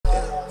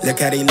Look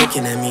how they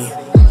looking at me.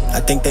 I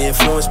think they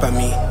influenced by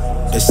me.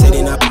 They say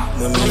they not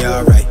with me,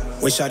 alright.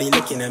 Wish how they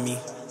looking at me.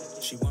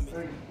 She want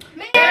me.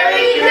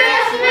 Merry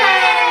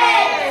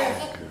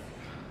Christmas!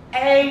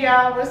 Hey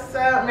y'all, what's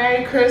up?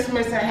 Merry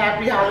Christmas and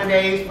happy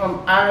holidays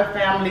from our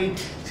family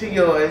to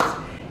yours.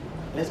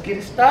 Let's get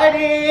it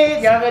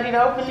started. Y'all ready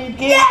to open these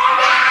gifts?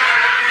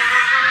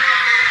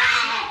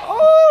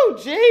 Oh,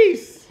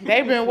 jeez.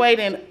 They've been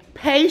waiting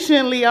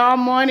patiently all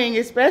morning,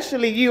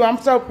 especially you. I'm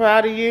so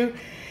proud of you.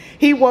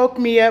 He woke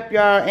me up,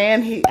 y'all,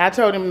 and I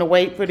told him to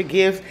wait for the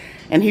gifts,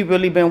 and he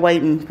really been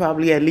waiting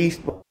probably at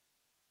least. Mom?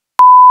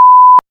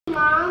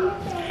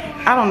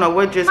 I don't know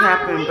what just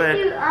happened, but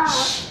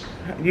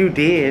you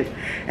did.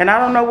 And I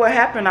don't know what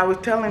happened. I was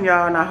telling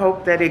y'all, and I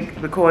hope that it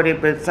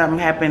recorded, but something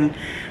happened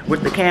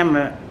with the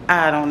camera.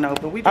 I don't know,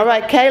 but we. All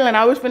right, Kayla,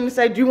 I was finna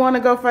say, do you want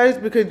to go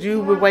first because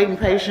you were waiting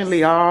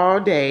patiently all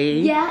day?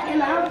 Yeah,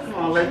 and I was. Come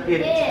on, let's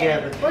get it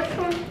together. Which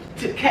one?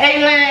 To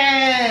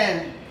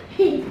Kaylin.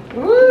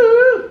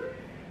 Woo!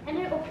 And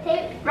then open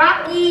it.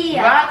 Rocky.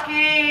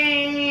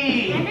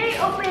 Rocky. And then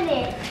open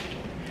it.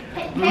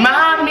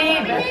 Mommy.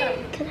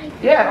 Open it?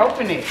 Yeah,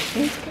 open it.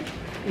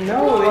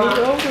 No, they need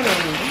to open them.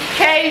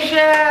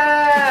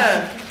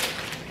 Keisha.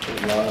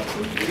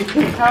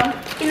 Huh?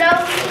 You know,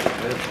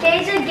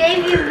 Kayla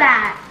gave you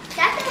that.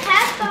 That's a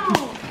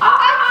headphone.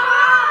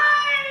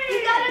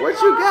 What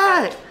you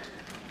got?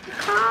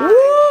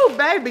 Woo,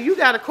 baby, you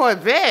got a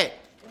Corvette.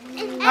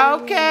 Okay.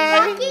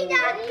 Rocky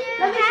got you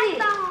a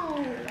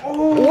headphone.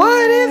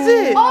 What is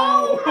it?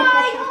 Oh my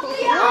God.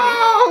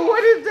 Oh,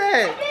 what is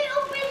that? They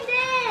opened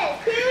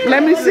this.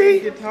 Let me see.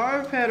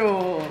 Guitar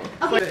pedal.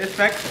 It's like an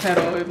effects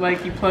pedal. It's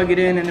like you plug it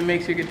in and it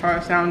makes your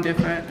guitar sound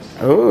different.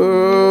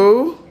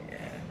 Oh.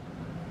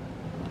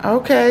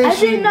 Okay, I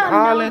she did not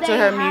all know into they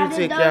her had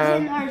music, those y'all.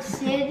 in our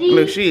city.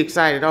 Look, she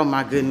excited. Oh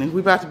my goodness,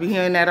 we about to be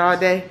hearing that all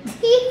day.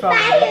 He's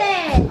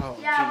excited. Oh,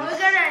 Yeah, we're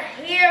gonna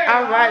hear it.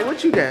 all right,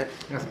 what you got?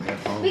 Because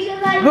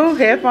I Who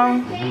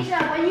headphones?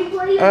 Keisha, when you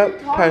play your Oh,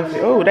 guitar,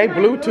 perfect. Oh, they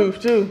Bluetooth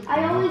too.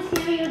 I always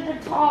hear your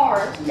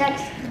guitar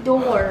next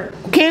door.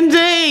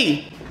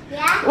 Kenzie,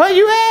 Yeah? where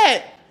you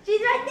at? She's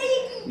right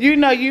there. You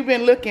know you've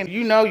been looking.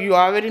 You know you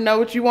already know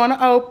what you want to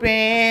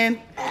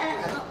open.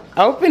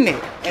 Open it.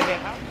 And then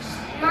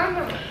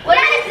Mama, what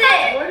is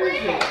it? What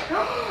is it?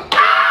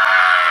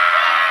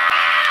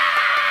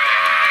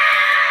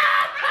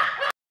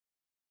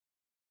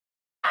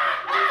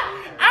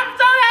 I'm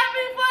so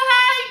happy for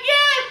her.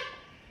 Yes.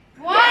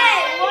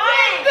 What?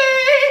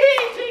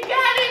 She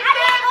got it.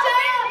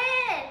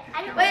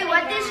 Wait,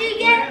 what did she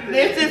get?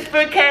 This is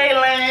for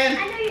Kaylin. I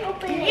know you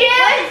opened it.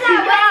 Yes, What is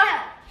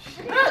that? she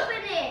What is that?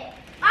 Open it.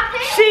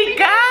 Okay, She open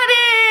got it.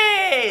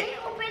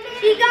 Open it.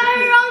 She got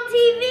her own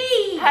TV.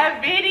 Her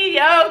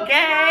video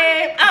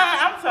game.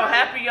 I'm so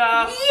happy,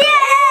 y'all. Yeah!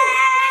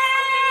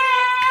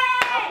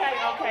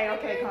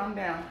 Okay, calm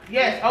down.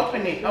 Yes,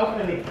 open it. They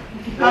always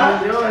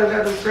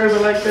got to scrape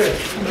it like this.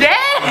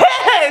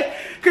 Yes!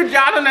 Cause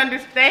y'all don't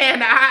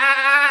understand.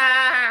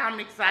 I'm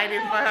excited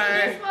for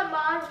her. This one,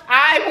 Mom.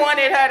 I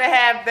wanted her to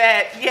have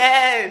that.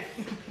 Yes.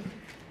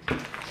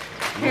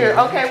 Here,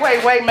 okay,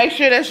 wait. Make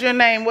sure that's your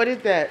name. What is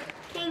that?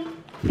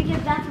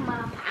 Because that's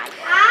Mom.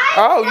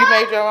 Oh, you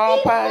made your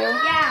own pile?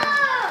 Yeah.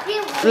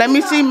 Let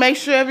me see. Make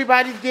sure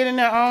everybody's getting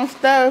their own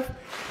stuff.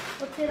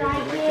 What did I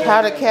get?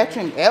 How to catch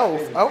an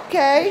elf.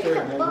 Okay.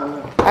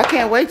 I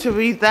can't wait to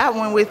read that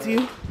one with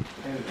you.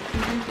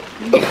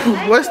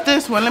 What's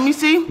this one? Let me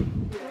see.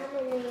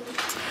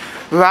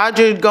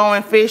 Roger's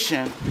going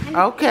fishing.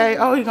 Okay.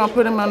 Oh, he's gonna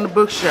put him on the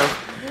bookshelf.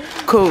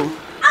 Cool.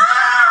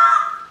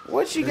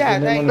 What you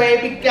got?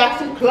 Baby got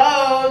some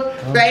clothes.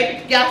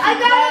 Baby got some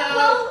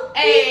clothes.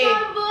 Hey,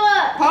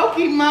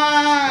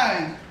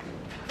 Pokemon.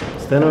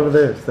 Stand over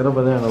there. Stand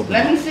over there and open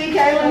Let me see,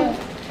 Kayla.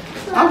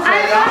 I'm I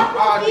sorry. love I'm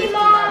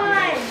Pokemon.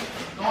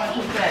 going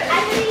too fast. I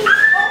mean,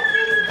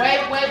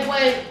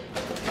 Wait.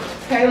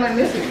 Kaylin,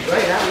 this is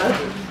great. I love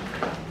it.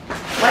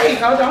 Wait,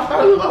 no, don't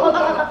throw it.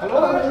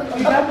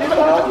 You got this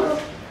clothes?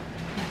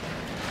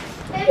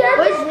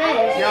 What's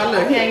this? Y'all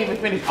look, he ain't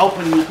even finished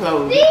opening the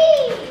clothes.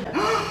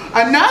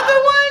 Another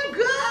one?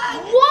 Good.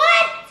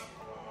 What?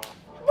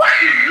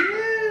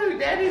 Dude,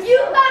 that is You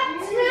so got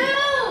cute. two.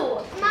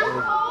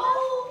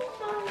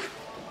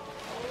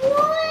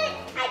 What?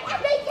 I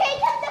gave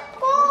them the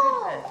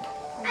phone.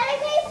 I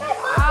gave my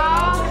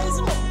mom.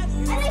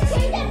 I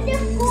gave them the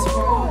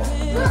phone.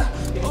 Look.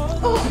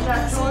 You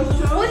got yours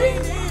too? What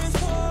is this?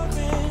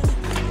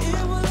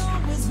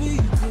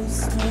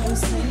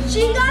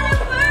 She got a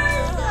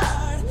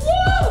first.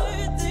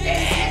 Woo!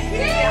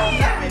 I'm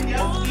loving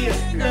your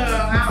gift,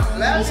 girl. I'm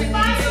loving She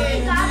finally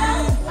it. got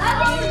a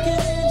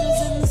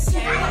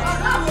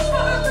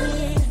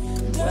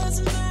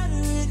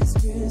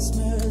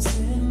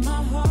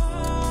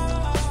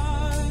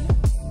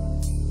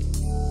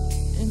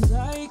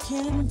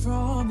can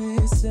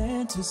promise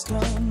Santa's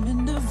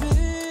coming to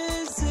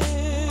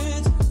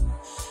visit.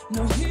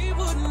 No, he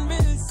wouldn't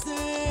miss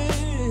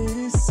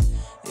this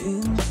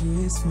in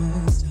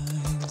Christmas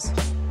times.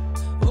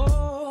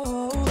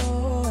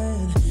 Oh,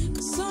 and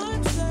the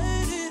sun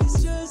said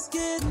it's just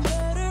getting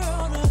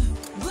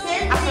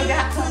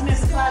putting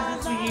this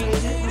closet for you.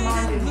 It just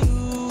reminded me.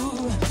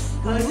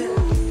 Close it.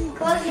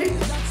 Close it.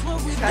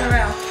 Turn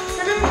around.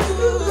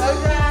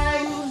 Close your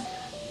eyes.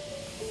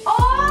 Oh!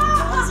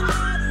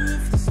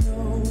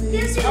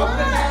 This is Open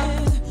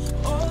it.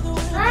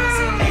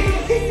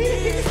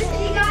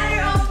 She got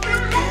her open.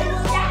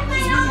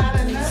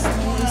 That's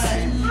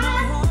my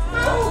own.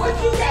 Oh, what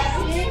you say?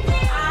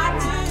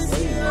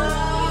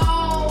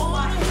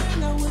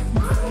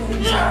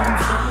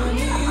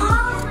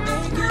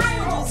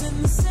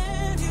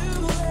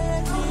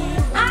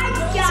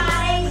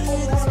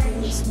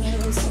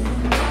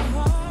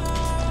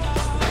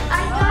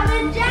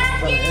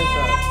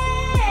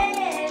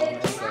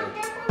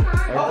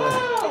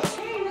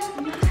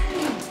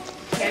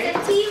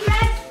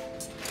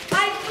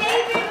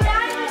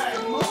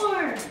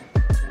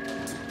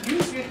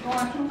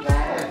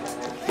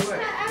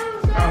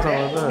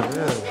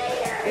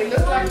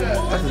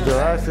 That's a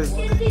Jurassic.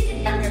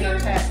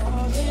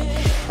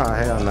 Oh,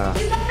 hell no.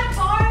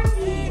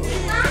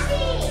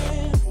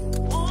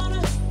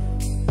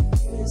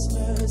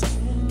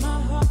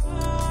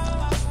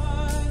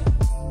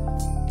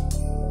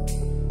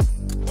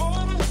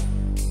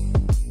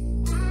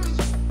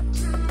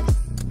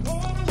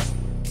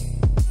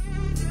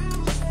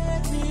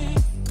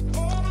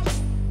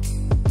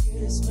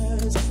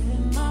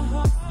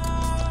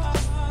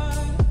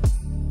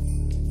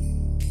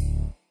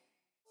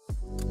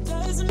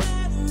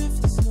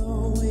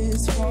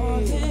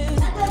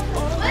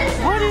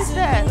 What is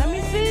that? Let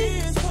me see.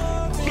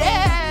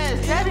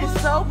 Yes, that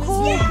is so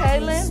cool,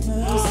 Kayla.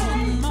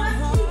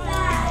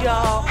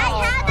 Y'all. I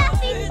had that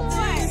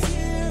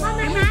before.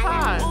 Mama, Give me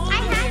five. I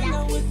had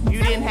that before. You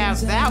didn't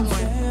have that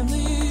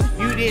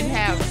one. You didn't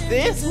have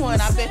this one.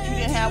 I bet you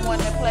didn't have one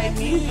that played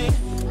music.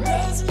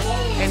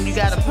 And you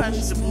gotta punch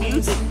the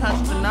music,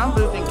 punch the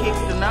numbers, and kick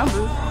the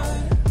numbers.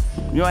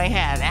 You ain't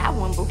had that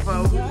one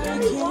before.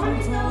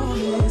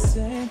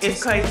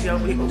 It's crazy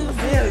over here.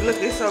 Yeah, look,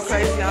 it's so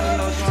crazy. I don't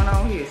know what's going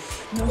on here.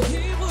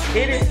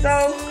 It is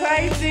so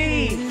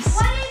crazy. What is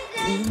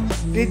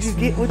this? Did you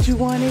get what you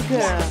wanted, girl?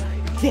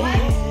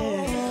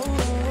 Yes.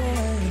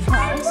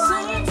 I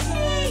wanted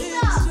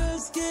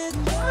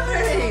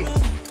Hey.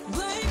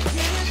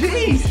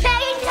 Jeez.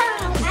 Kayla,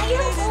 I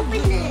help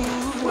open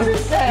this. What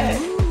is that?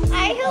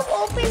 I help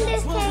open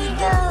this,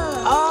 Kayla.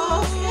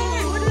 Oh,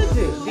 okay. What is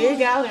it?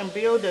 Dig out and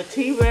build a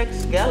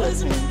T-Rex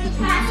skeleton.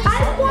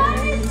 I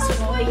wanted this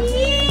for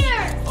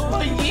years.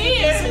 For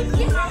years?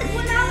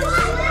 When I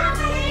was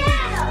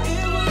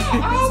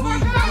Oh my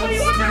God.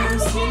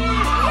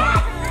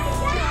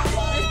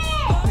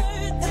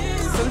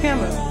 To the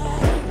camera.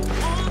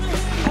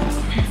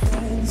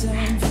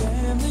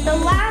 The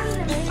last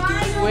and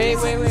final. Wait a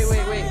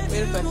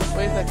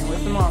second.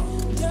 Where's the mom?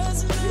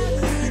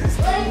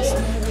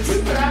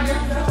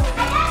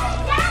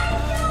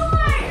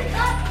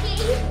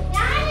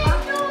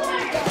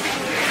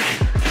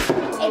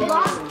 A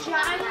box,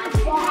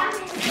 giant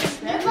box.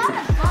 A lot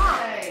of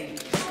box.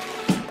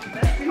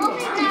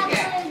 Hoping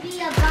that wouldn't be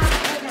a box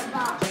in a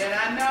box. Did I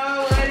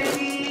know what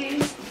it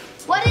is?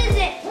 What is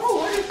it? Oh,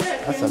 what is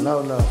that? That's a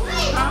no-no.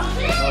 Wait,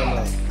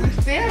 No-no. We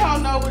still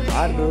don't know what it is.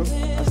 I do.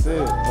 That's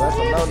it. That's a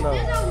no-no.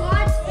 There's a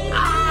watch thing.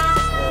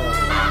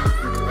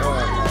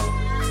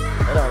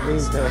 That don't mean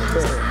that.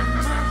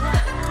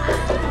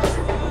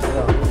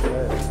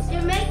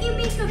 You're making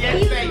me confused.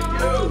 Yes, they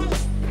do.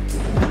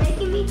 You're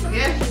making me confused.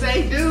 Yes,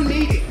 they do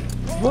need it.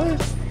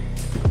 What?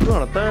 You're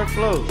on the third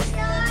floor.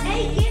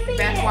 Hey, give me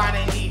That's it. why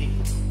they need it.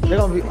 They're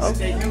gonna be.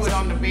 Okay. They do it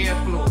on the bare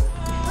floor.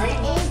 What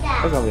is that?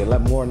 There's gonna be a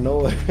lot more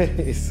noise.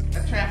 A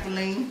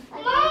trampoline.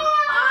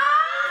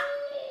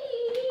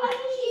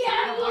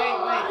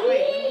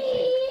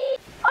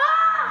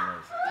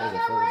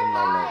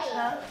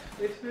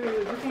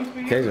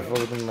 Kayla,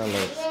 focus on my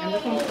legs. And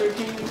this one's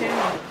 13 and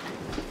 10.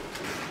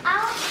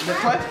 The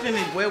question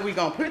is where we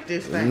gonna put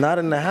this thing? Not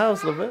in the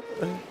house, Levette.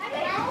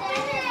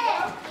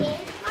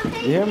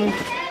 You hear me?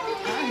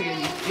 I hear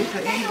you. It's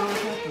an indoor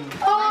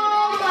trampoline.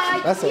 Oh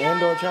my That's an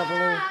indoor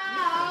trampoline.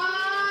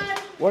 God.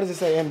 What does it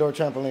say indoor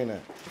trampoline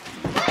at?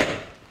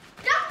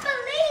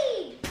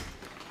 Trampoline.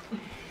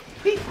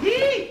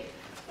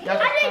 I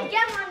I didn't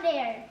get one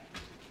there.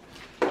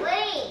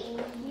 Wait,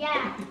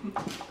 yeah.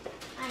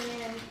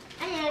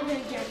 I am gonna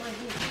get one.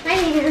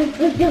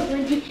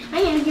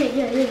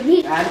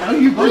 I know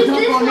you gonna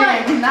jump on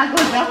there. You're not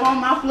gonna jump on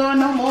my floor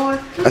no more.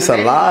 That's a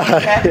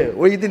lie.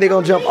 Where do you think they're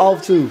gonna jump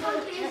off to?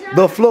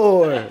 The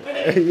floor.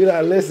 You're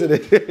not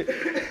listening.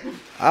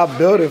 I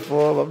built it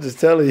for them. I'm just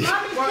telling you.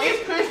 Well,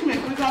 it's Christmas.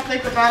 We're gonna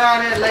think about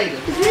all that later.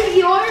 Is this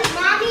yours,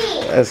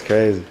 Mommy? That's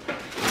crazy.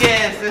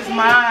 Yes, it's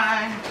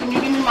mine. Can you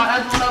give me my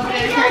other one over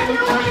there?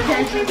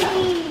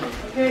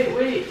 Okay,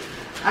 wait.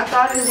 I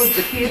thought it was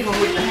the kid one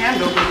with the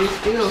handle, but it's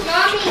still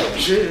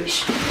good.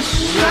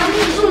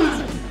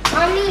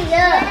 Mommy,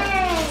 look.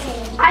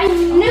 I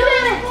knew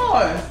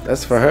it.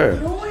 That's for her.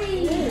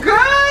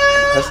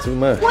 Girl! That's too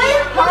much.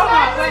 Wait, Hold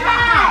on, wait,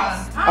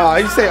 Oh,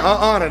 you say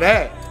to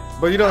that,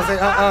 but you don't say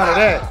to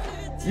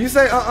that. You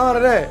say to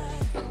that,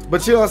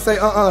 but you don't say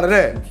to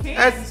that.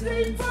 That's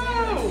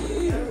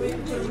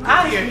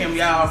I hear him,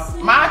 y'all.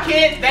 My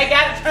kids, they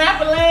got a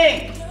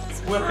trampoline.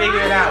 We'll figure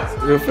it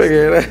out. We'll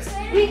figure it out.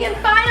 We can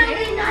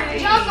finally not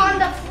jump on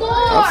the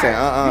floor. I'm saying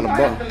You the have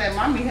both. to let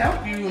mommy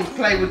help you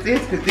play with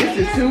this because this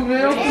is too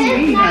real for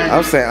me, honey.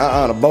 I'm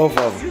saying to both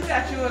of them. You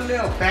got you a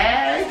little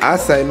bag. I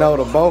say no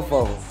to both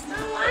of them.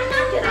 Why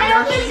not? Can I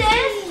open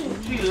this?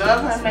 She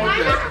love her Why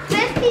makeup. not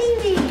 15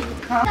 these?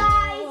 Huh?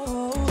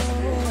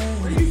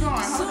 Where you going?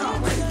 Hold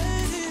on, wait.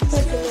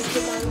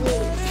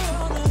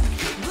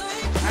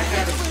 I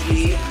got a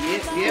kid.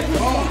 Yes,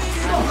 boom.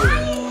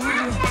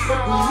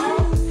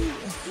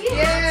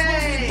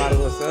 Yay! Might as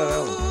well sell that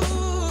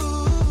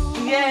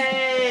one.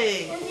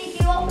 Yay!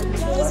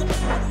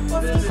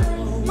 What is it?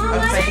 Mom, A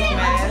face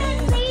mask.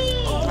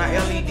 My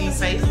LED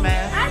face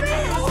mask.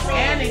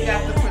 And it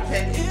got the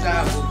protective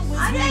goggles. I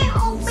didn't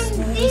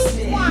open this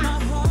one.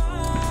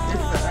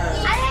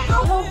 I didn't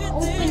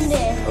open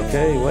this.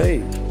 Okay,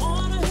 wait.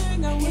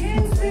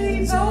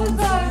 Those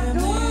are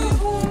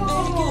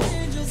adorable.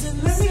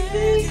 Let me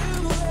see.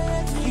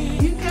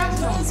 You got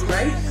some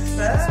great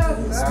stuff,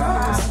 girl. I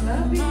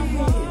love it.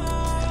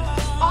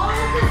 All of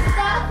the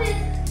stuff is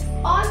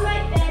on my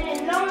bed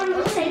and no one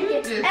will take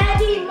it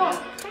anymore.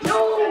 No.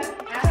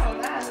 Mom,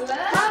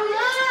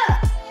 look.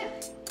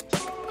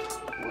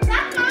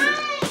 That's mine.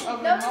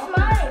 That's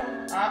mine.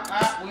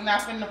 We're not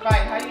finna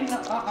fight. How you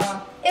know?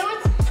 It was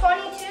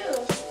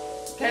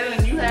 22. Kayla,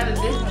 you had a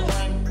different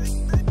one.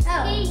 Oh.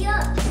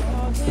 Yeah.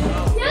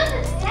 They're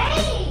the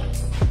same.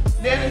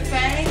 They're the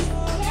same?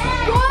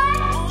 Yeah.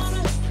 What?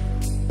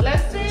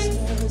 Let's see.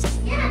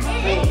 Yeah,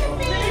 it is the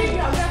same.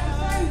 Y'all got the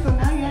same, so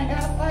now you ain't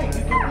gotta fight.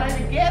 You can play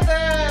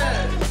together.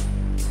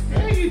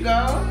 There you go.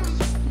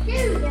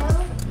 Here we go.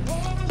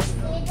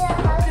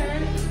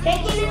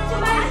 Taking it to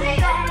my bed.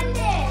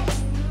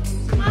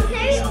 Mom,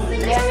 can we open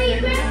this?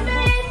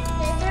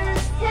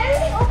 Can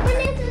we open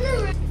it to the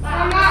room?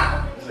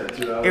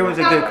 Mama. It was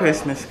a good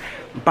Christmas.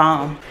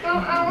 Bomb.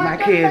 My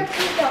kids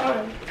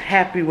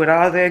happy with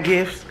all their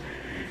gifts.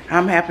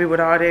 I'm happy with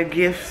all their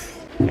gifts.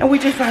 And we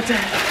just about to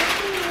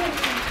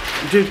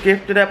just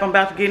gift it up. I'm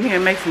about to get in here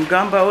and make some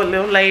gumbo a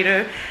little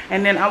later.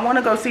 And then I want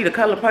to go see The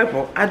Color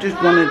Purple. I just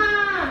want to,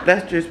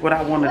 that's just what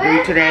I want to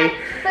do today.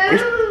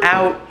 It's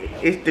out.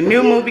 It's the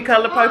new movie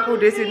Color Purple.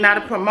 This is not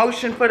a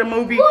promotion for the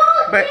movie,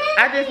 but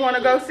I just want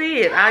to go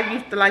see it. I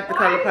used to like The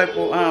Color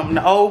Purple,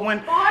 the old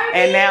one,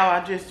 and now I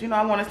just,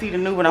 I want to see the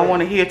new one. I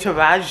want to hear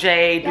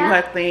Taraji do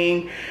her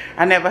thing.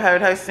 I never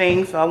heard her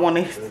sing, so I want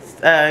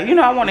to,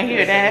 I want to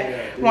hear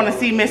that. I want to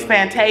see Miss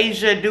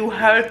Fantasia do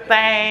her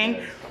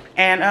thing,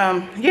 and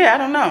yeah, I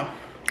don't know.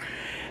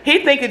 He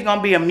think it's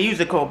gonna be a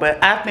musical,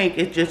 but I think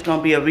it's just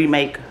gonna be a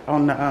remake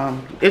on the.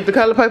 Is The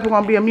Color Purple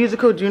gonna be a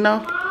musical? Do you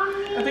know?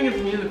 I think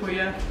it's a musical,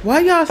 yeah.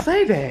 Why y'all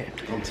say that?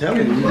 I'm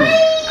telling you.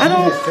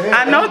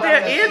 I know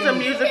there is a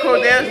musical.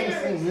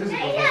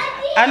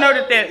 I know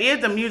that there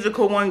is a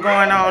musical one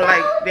going on.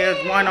 Like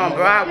there's one on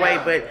Broadway,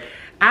 but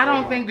I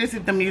don't think this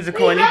is the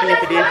musical. And even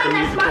if it is the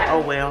musical, oh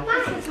well.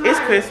 It's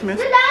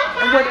Christmas.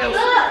 And what else?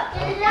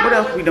 What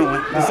else we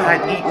doing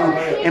besides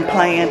eating and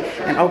playing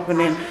and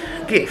opening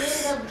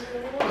gifts?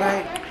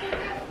 Right?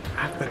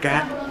 I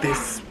forgot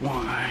this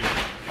one.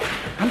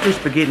 I'm just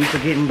forgetting,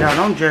 y'all.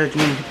 Don't judge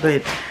me,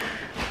 but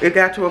it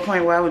got to a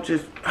point where I was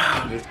just,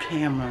 this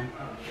camera.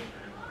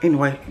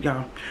 Anyway,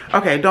 y'all.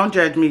 Okay, don't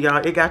judge me,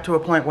 y'all. It got to a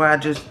point where I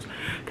just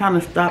kind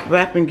of stopped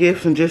wrapping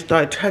gifts and just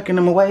started tucking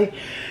them away.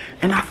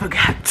 And I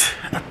forgot.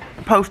 I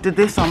posted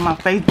this on my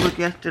Facebook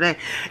yesterday.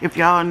 If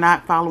y'all are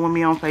not following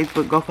me on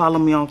Facebook, go follow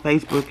me on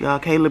Facebook, y'all.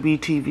 Kayla B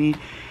TV.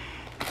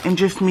 And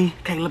just me,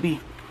 Kayla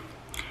B.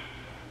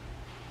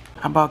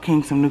 I bought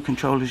King some new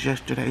controllers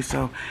yesterday,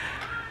 so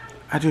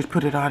I just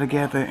put it all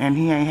together, and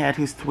he ain't had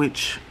his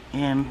Switch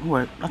in,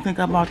 what, I think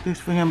I bought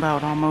this for him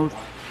about almost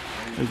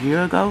a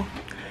year ago.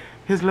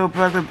 His little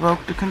brother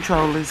broke the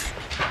controllers.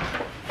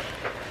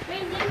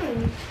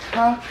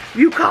 Huh?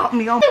 You caught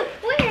me on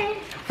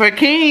for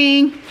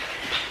King.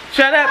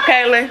 Shut up,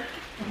 Kayla.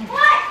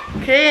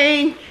 What?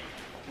 King.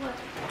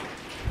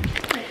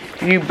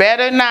 You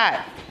better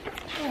not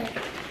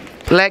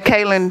let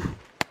Kaylin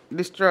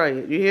destroy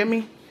it. You hear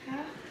me?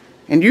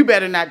 And you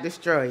better not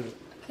destroy it.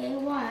 Okay,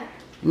 what?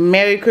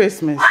 Merry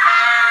Christmas. Mom,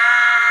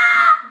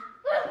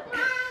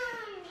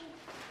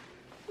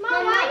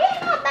 why did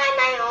you not buy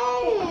my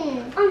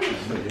own?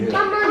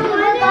 Mama,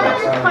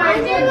 why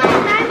did you not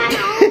buy my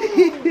own?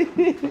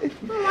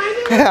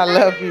 I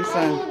love you,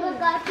 son.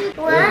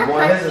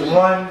 This is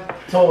one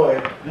toy.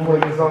 You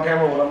want to get this on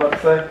camera? What I'm about to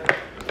say?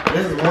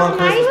 This is one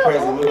Christmas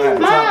present we're going to have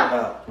to talk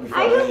about.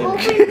 Before we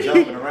keep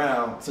jumping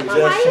around. So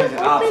just changing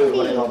options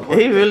what they're going to put.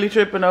 He really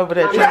tripping over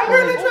that. Y'all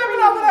really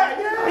tripping over that?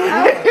 I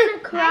was gonna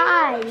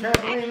cry.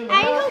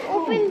 I don't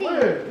open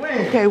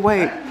these. Okay,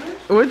 wait.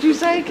 What'd you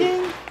say,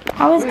 King?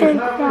 I was gonna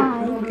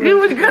cry. You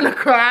was gonna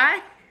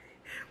cry?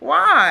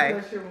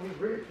 Why?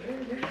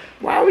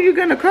 Why were you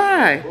gonna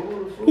cry?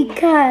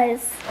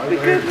 Because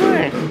Because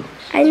what?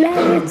 I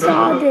never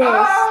saw this.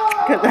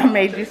 Because I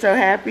made you so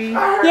happy?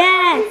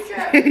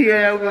 Yes. You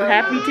know, with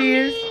happy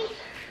tears?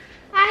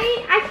 I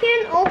I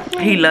can't open.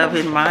 He loves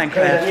his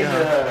Minecraft,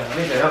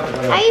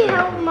 y'all. I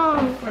help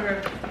Mom.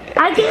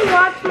 I can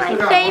watch my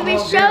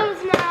favorite shows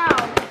now.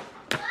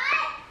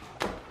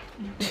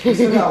 You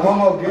still got one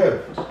more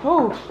gift.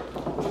 Who?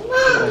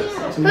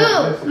 Who?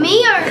 Me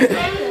or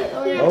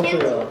you?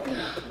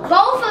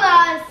 Both of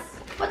us.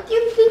 What do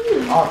you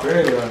do? All three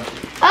of them.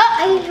 I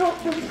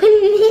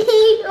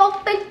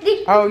open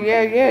the. Oh,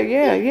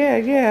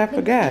 yeah. I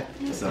forgot.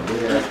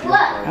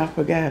 What? I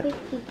forgot.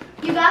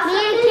 You got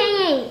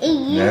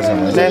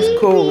something? That's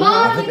cool.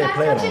 Mom, I think they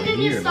play it on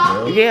here,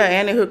 bro. Yeah,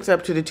 and it hooks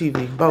up to the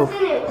TV. Both.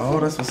 Oh,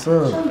 that's what's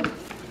up.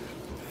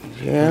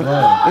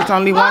 Yeah. It's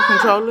only one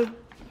controller?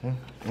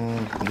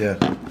 Yeah.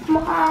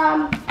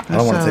 Mom. I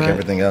don't want to take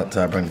everything out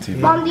until I bring the TV.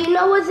 Mom, do you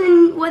know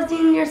what's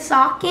in your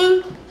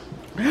stocking?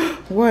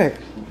 What?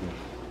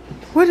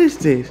 What is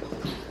this?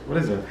 What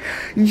is it?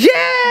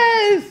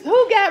 Yes!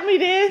 Who got me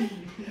this?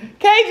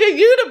 KJ,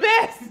 you the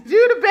best.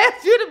 You the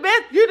best. You the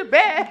best. You the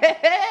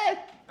best.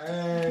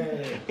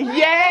 Hey.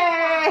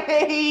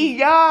 Yay!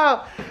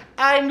 Y'all,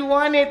 I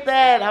wanted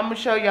that. I'm going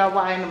to show y'all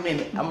why in a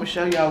minute. I'm going to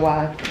show y'all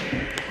why.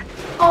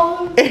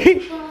 Oh.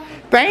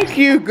 Thank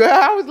you, girl.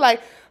 I was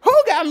like, who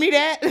got me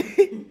that?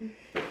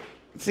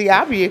 See,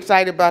 I'll be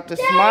excited about the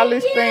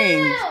smallest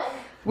things.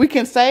 We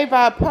can save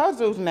our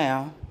puzzles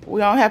now.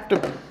 We don't have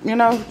to, you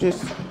know,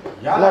 just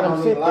let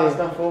them sit a lot of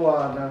there. stuff for a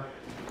while now.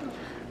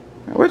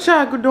 What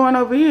y'all doing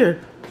over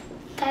here?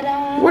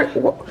 Ta-da.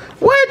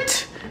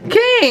 What?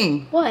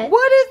 King? What?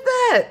 What is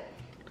that?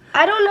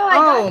 I don't know.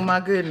 Oh my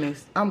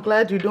goodness. I'm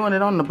glad you're doing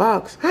it on the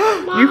box.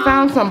 You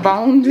found some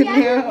bones in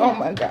here? Oh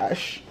my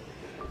gosh.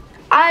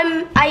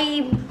 I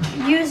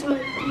use my.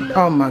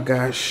 Oh my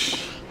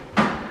gosh.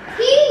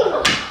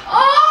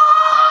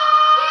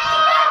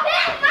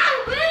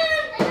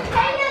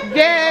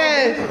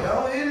 Yes.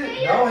 Don't hit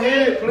it. Don't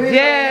hit it, please.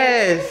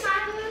 Yes.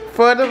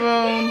 For the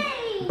room.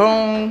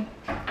 Boom.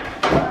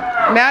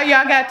 Now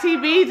y'all got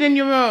TVs in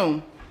your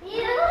room. We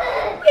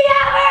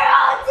have our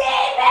own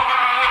TV!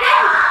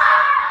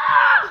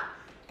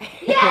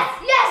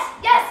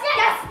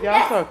 Yes!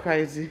 Y'all so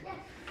crazy.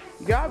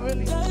 Y'all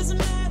really. Doesn't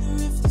matter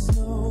if the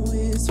snow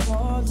is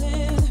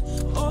falling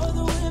or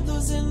the wind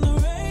blows and the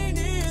rain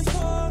is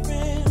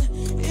pouring.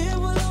 It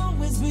will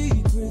always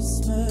be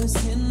Christmas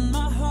in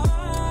my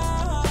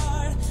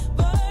heart.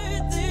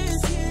 But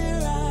this year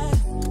I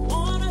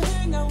wanna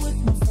hang out with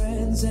my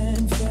friends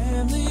and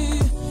family,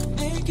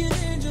 making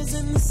angels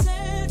in the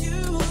sand.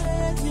 You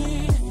and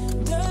me.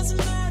 Doesn't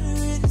matter,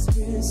 it's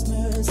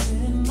Christmas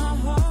in my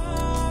heart.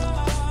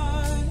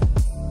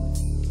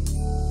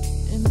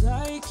 And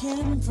I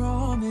can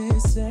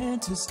promise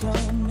Santa's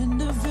coming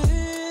to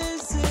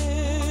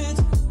visit.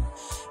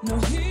 No,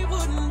 he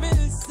wouldn't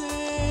miss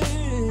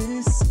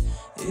this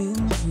in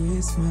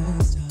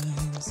Christmas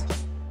times.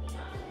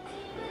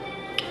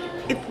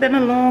 It's been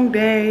a long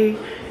day.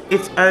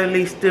 It's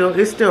early still.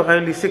 It's still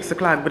early, 6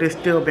 o'clock, but it's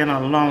still been a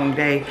long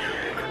day.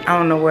 I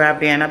don't know where I've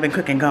been. I've been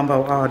cooking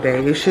gumbo all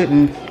day.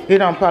 It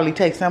don't probably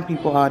take some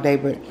people all day,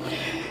 but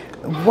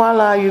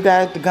voila, you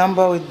guys, the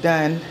gumbo is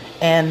done.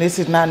 And this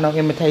is not no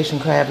imitation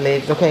crab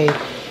legs, okay?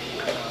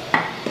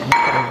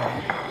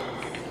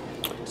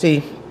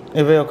 See,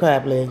 a real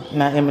crab leg,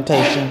 not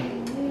imitation.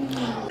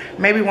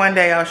 Maybe one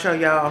day I'll show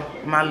y'all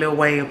my little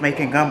way of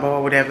making gumbo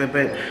or whatever,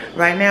 but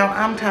right now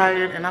I'm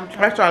tired and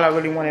that's all I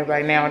really wanted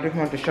right now. I just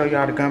wanted to show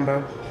y'all the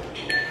gumbo.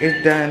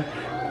 It's done.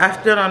 I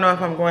still don't know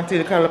if I'm going to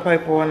the color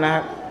purple or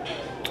not.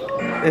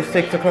 It's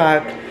 6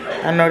 o'clock.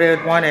 I know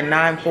there's one at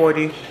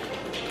 9:40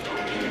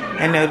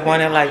 and there's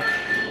one at like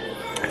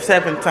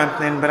 7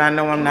 something, but I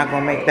know I'm not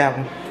gonna make that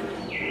one.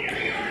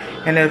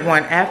 And there's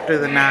one after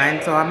the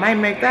 9, so I might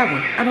make that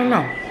one. I don't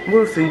know.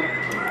 We'll see.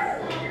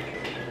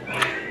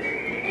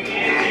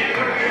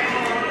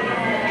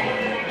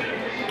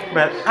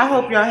 But I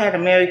hope y'all had a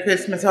Merry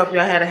Christmas. Hope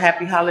y'all had a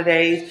happy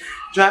holidays.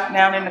 Drop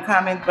down in the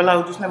comments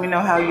below. Just let me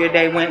know how your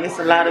day went. It's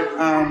a lot of,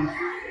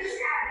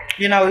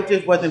 you know, it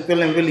just wasn't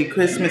feeling really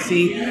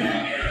Christmassy.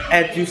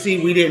 As you see,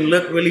 we didn't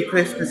look really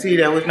Christmassy.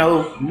 There was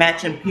no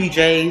matching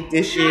PJs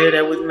this year.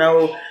 There was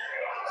no,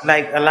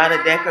 like, a lot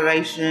of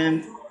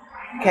decorations.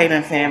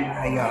 Kayla saying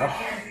bye, y'all.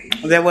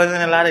 There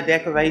wasn't a lot of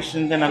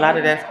decorations and a lot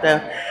of that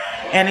stuff.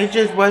 And it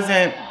just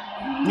wasn't,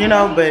 you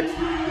know, but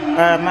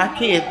my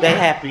kids, they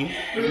happy.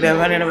 They're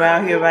running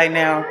around here right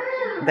now.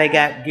 They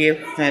got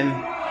gifts and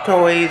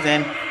toys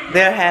and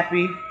they're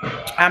happy.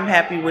 I'm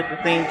happy with the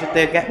things that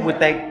they got.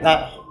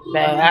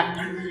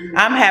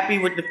 I'm happy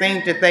with the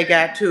things that they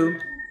got too.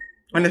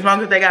 And as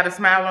long as they got a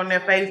smile on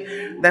their face,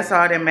 that's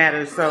all that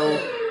matters. So,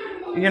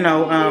 you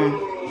know,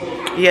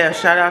 yeah,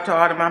 shout out to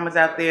all the mamas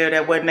out there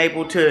that wasn't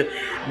able to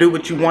do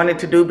what you wanted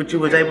to do, but you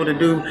was able to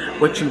do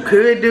what you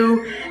could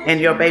do, and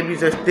your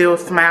babies are still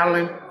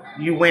smiling.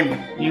 You winning.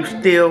 You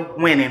still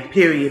winning,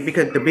 period.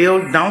 Because the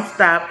bills don't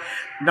stop.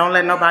 Don't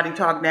let nobody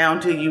talk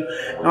down to you.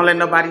 Don't let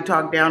nobody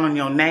talk down on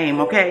your name,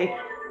 okay?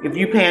 If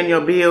you paying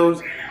your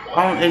bills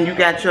and you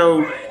got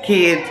your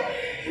kids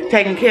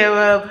taken care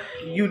of,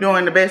 you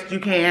doing the best you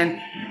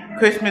can.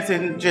 Christmas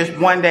is just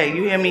one day.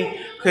 You hear me?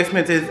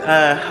 Christmas is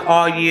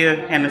all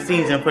year and a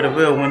season for the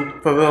real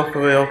one. For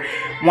real.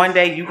 One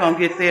day you gonna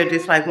get there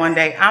just like one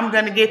day I'm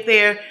gonna get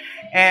there.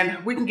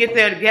 And we can get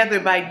there together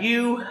by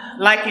you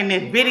liking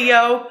this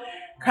video,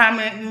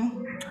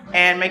 commenting,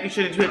 and making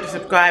sure that you hit the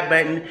subscribe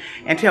button.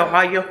 And tell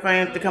all your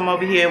friends to come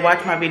over here and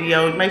watch my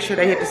videos. Make sure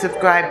they hit the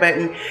subscribe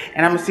button.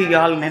 And I'm gonna see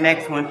y'all in the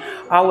next one.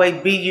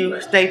 Always be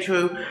you, stay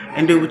true,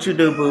 and do what you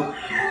do, boo.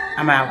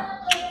 I'm out.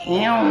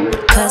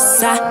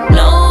 'Cause I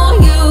know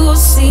you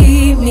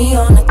see me.